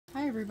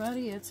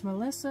everybody, it's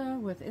Melissa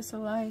with Issa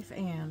Life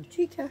and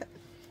GCat.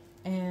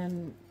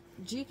 And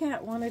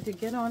GCat wanted to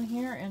get on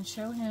here and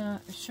show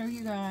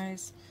you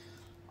guys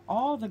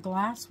all the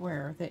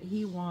glassware that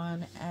he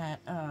won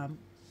at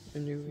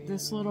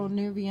this little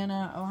New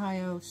Vienna,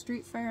 Ohio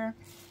street fair.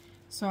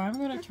 So I'm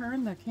going to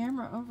turn the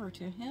camera over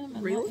to him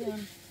and let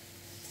him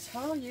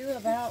tell you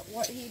about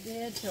what he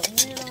did to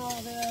win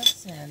all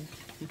this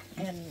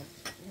and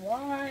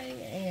why,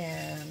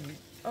 and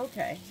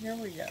okay, here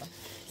we go.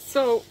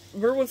 So,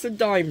 there was a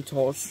dime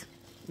toss,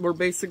 where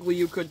basically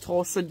you could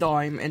toss a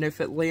dime, and if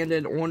it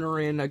landed on or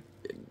in a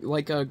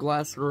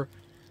glass or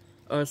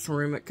a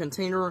ceramic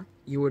container,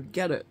 you would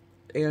get it.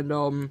 And,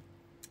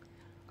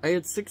 I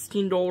had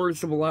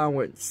 $16 of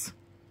allowance.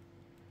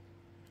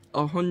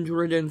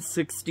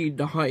 160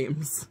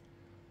 dimes.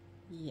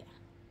 Yeah.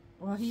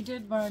 Well, he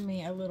did buy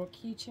me a little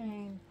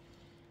keychain.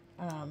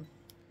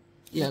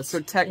 Yeah,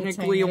 so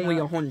technically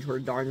only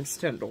 100 dimes,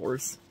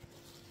 $10.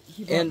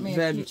 And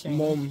then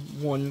Mom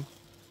won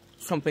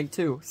something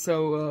too.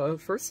 So,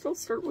 first I'll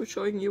start with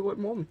showing you what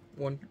Mom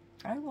won.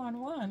 I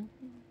won one.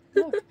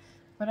 Look.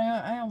 But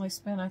I only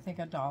spent, I think,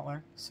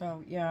 $1.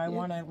 So, yeah, I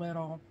won a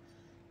little...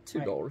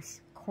 $2.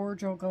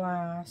 Cordial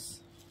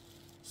glass.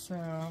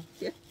 So,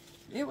 yeah.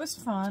 It was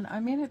fun. I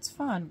mean, it's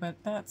fun, but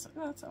this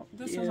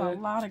is a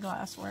lot of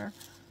glassware.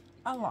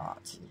 A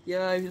lot.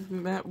 Yeah, I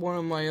met one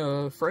of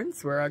my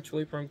friends who are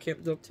actually from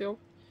Camp Dovetail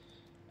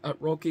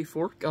at Rocky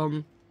Fork.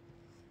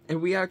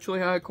 And we actually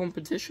had a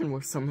competition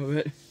with some of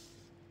it.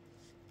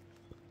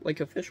 Like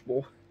a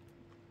fishbowl.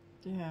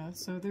 Yeah,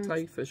 so there's...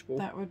 Tiny fishbowl.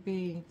 That would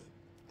be...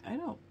 I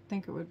don't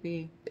think it would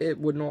be... It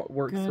would not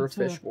work for a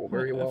fishbowl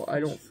very well. I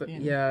don't...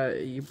 Yeah,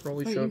 you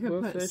probably should put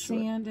a fish. You could put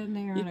sand in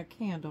there and a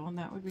candle, and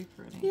that would be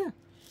pretty. Yeah.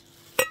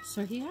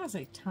 So he has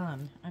a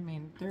ton. I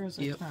mean, there's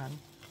a ton.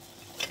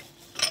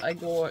 I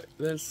got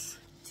this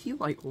tea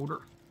light holder.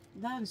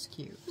 That is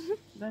cute.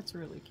 That's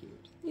really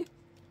cute. Yeah.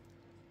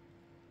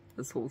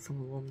 This holds some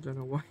of them, don't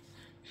know why.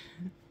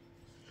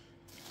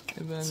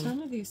 And then, some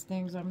of these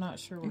things I'm not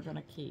sure we're going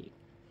to keep.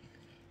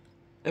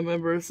 And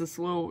remember, it's this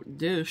little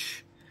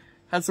dish.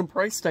 Has a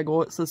price tag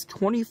on it. It says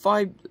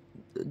 $25.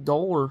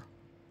 $25?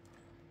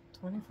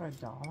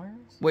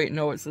 Wait,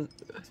 no, it says...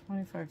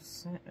 25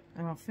 cents.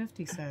 Oh,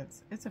 50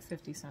 cents. It's a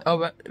 50 cent.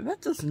 Oh,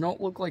 that does not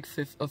look like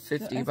a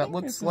 50. That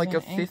looks like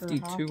a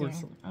 52 or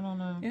something. I don't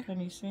know. Yeah. Can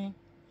you see?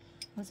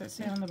 What's it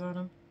say on the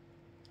bottom?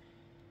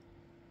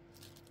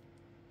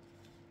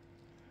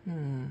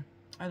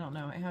 I don't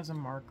know. It has a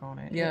mark on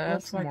it. Yeah, it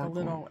looks like a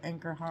little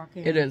Anchor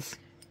Hocking. It is.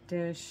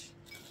 Dish.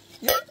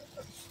 Yeah.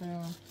 So,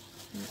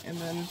 and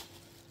then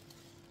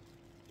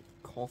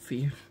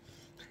coffee.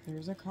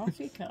 There's a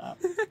coffee cup.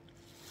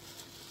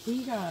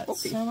 We got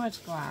so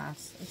much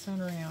glass. It's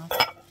unreal.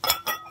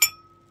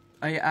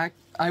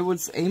 I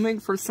was aiming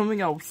for something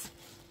else.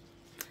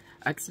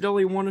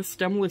 Accidentally won a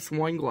stemless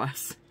wine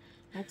glass.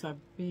 That's a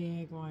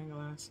big wine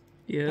glass.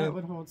 Yeah. That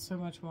would hold so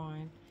much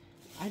wine.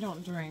 I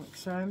don't drink,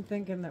 so I'm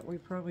thinking that we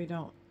probably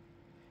don't.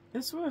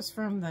 This was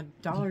from the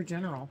Dollar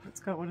General. It's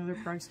got one of their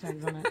price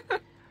tags on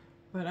it.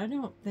 But I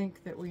don't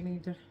think that we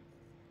need to...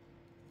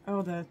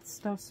 Oh, the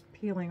stuff's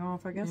peeling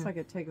off. I guess I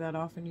could take that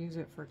off and use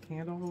it for a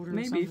candle holder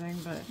or something,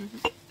 but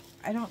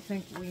I don't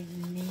think we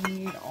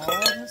need all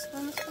this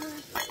glassware.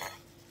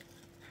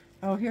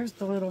 Oh, here's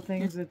the little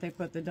things that they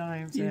put the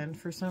dimes in.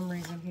 For some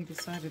reason, he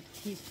decided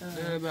to keep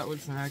those. That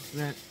was an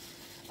accident.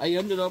 I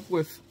ended up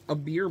with a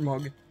beer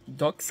mug.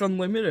 Ducks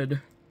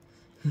Unlimited.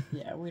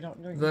 Yeah, we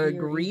don't drink the beer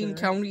Greene either.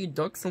 County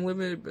Ducks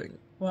Unlimited.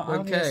 Well,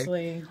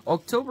 obviously...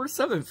 October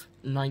 7th,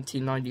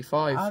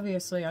 1995.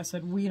 Obviously, I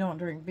said we don't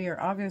drink beer.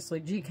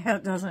 Obviously,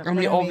 GCat doesn't. I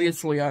mean,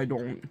 obviously I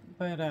don't.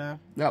 But,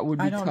 that would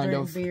be I don't kind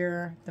drink of...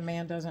 beer. The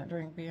man doesn't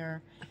drink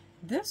beer.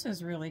 This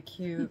is really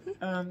cute.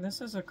 This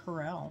is a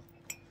Corel.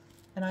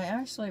 And I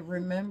actually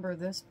remember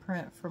this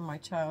print from my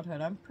childhood.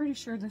 I'm pretty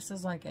sure this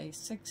is like a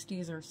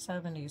 60s or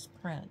 70s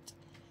print.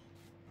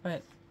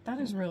 But that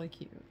is really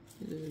cute.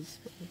 It is.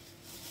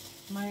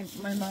 My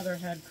mother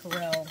had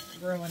Corel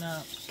growing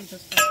up. She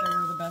just thought they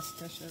were the best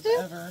dishes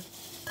ever.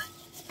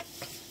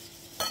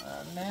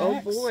 Next. Oh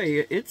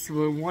boy, it's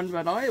the one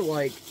that I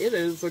like. It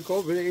is a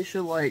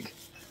combination like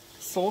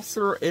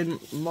saucer and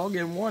mug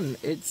in one.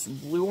 It's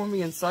blue on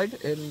the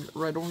inside and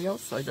red on the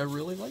outside. I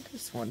really like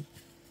this one.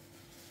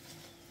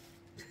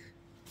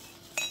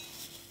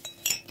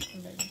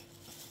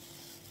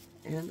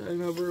 And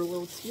another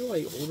little tea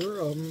light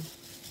holder.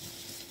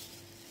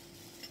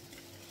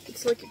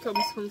 Looks like it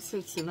comes from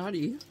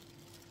Cincinnati,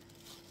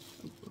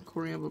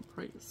 according to the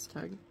price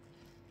tag.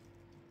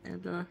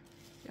 And,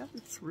 yeah,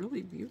 it's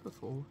really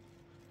beautiful.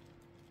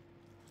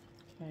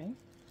 Okay.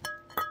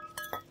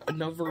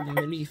 Another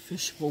mini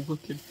fishbowl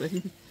looking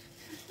thing.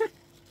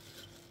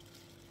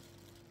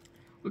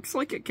 Looks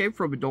like it came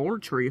from a Dollar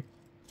Tree.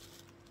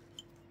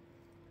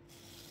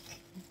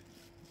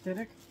 Did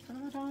it come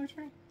from a Dollar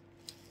Tree?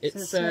 It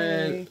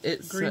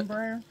says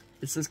Greenbrier?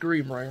 It says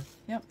Greenbrier.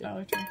 Yep,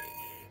 Dollar Tree.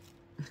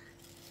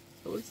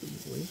 That was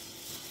lovely.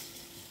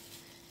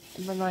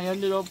 And then I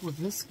ended up with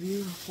this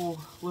beautiful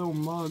little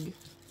mug.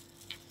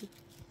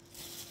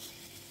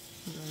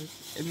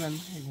 Guys. And then,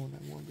 hang on,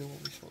 I want to do all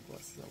the shot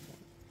glasses I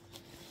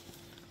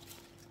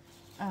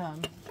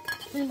want.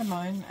 A friend of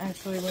mine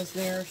actually was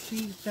there.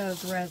 She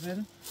does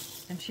resin,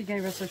 and she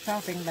gave us a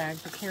shopping bag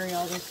to carry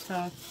all this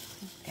stuff.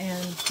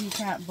 And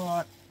GCAT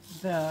bought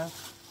the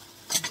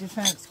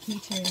Defense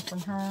keychain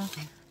from her.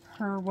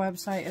 Her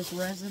website is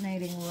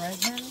Resonating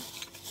Resin,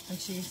 and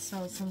she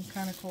sells some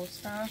kind of cool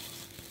stuff.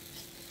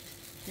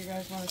 If you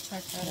guys want to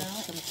check that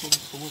out.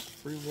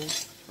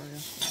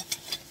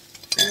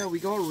 Yeah, we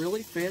got a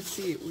really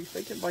fancy, we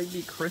think it might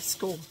be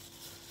crystal.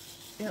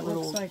 It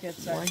looks like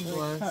it's actually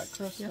glass. cut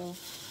crystal.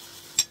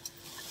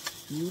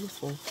 Yeah.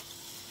 Beautiful.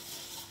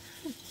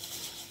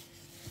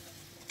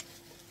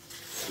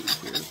 Let's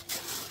see here.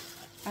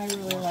 I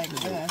really like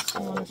this. I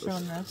want to show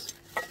them this.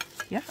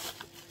 Yeah,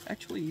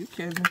 actually you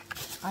can.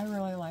 I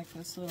really like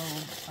this little,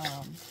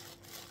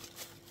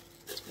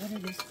 what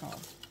it is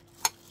called.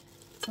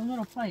 It's a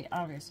little plate,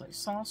 obviously.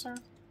 Saucer.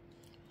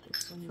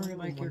 For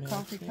like your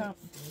coffee cup.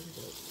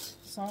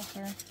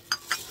 Saucer.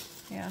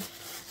 Yeah.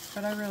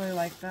 But I really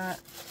like that.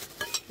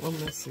 We're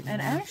missing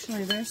And one.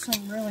 actually, there's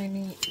some really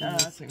neat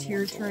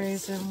tier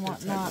trays and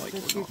whatnot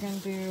that you can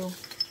do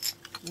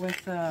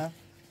with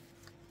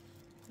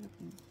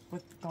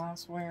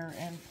glassware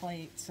and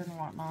plates and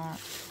whatnot.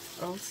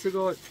 I also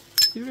got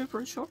 2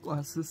 different shot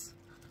glasses.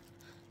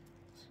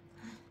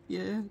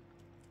 Yeah.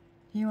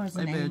 He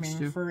wasn't I managed aiming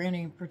to. for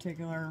any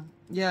particular.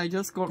 Yeah, I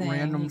just got Thing,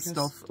 random you just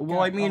stuff. got Well,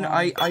 I mean, all-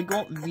 I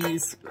got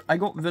these. I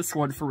got this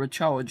one for a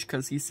challenge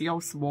because you see how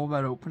small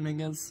that opening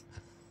is.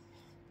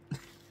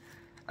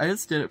 I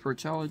just did it for a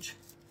challenge,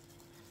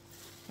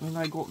 and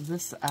I got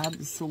this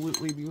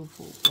absolutely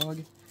beautiful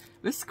plug.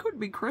 This could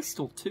be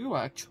crystal too,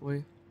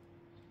 actually.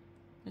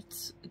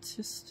 It's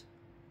just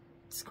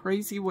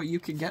crazy what you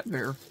can get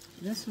there.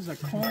 This is a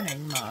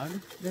Corning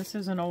mug. This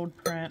is an old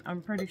print.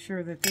 I'm pretty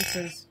sure that this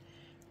is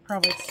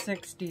probably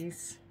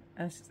 60s,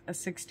 a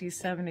 60s,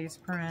 70s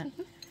print.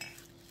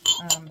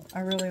 I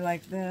really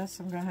like this.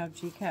 I'm going to have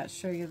GCAT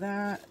show you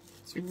that.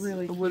 It's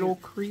really a cute. little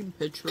cream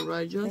pitcher I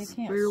They just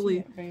can't barely see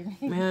it, baby.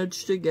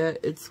 managed to get.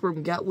 It's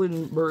from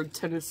Gatlinburg,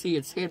 Tennessee.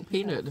 It's hand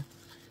painted.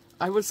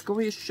 I was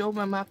going to show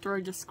them after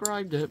I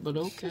described it, but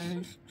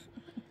okay.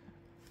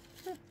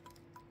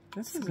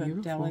 This is beautiful.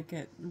 a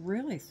delicate,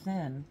 really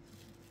thin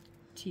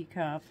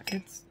teacup.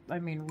 It's, I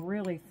mean,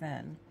 really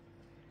thin.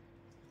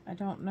 I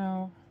don't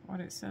know what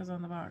it says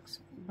on the box.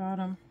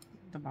 Bottom,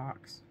 the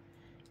box.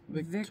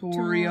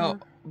 Victoria,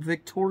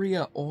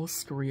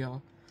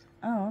 Austria.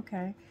 Oh,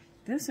 okay.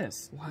 This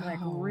is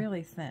like Wow.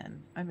 really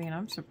thin. I mean,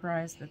 I'm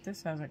surprised that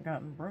this hasn't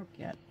gotten broke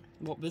yet.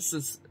 Well, this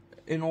is,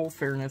 in all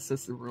fairness,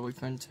 this is really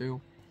thin too.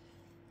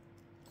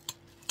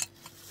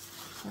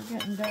 We're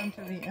getting down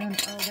to the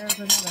end. Oh, there's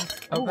another.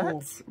 Oh, Ooh.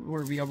 that's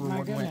where the other My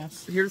one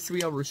goodness. went. Here's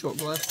the other shot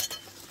glass.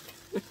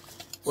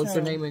 What's the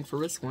So- naming for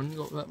this one?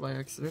 Got that by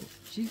accident.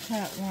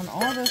 GCAT won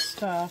all this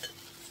stuff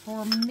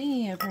for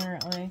me,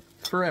 apparently.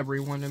 For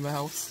everyone in the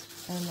house.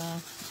 And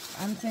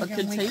I'm A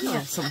thinking we container of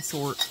can't. some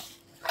sort.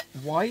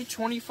 Why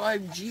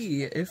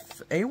 25G?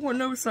 If anyone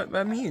knows what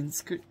that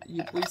means, could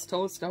you please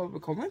tell us down in the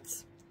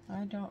comments?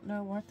 I don't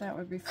know what that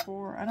would be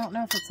for. I don't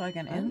know if it's like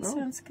an I don't know.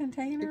 incense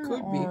container It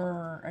could be.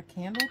 or a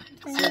candle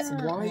It container. says or-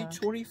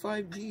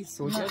 Y25G,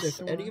 so I'm again, not if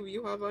sure. any of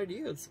you have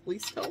ideas,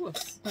 please tell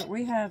us. But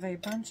we have a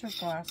bunch of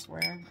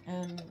glassware,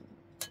 and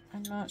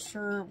I'm not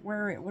sure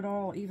where it would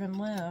all even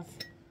live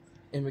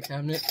In the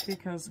cabinet.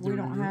 because we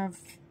don't have.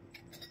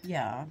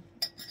 Yeah,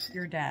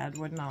 your dad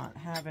would not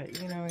have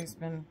it. You know, he's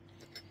been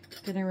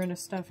getting rid of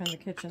stuff in the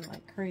kitchen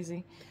like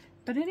crazy.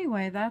 But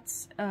anyway,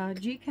 that's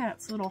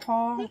GCAT's little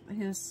haul,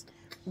 his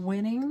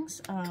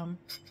winnings.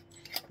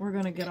 We're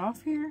going to get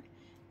off here.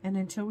 And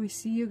until we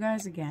see you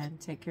guys again,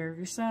 take care of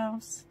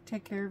yourselves,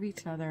 take care of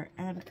each other,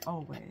 and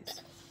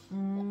always,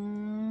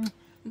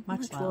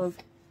 much love.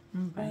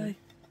 Bye. Bye.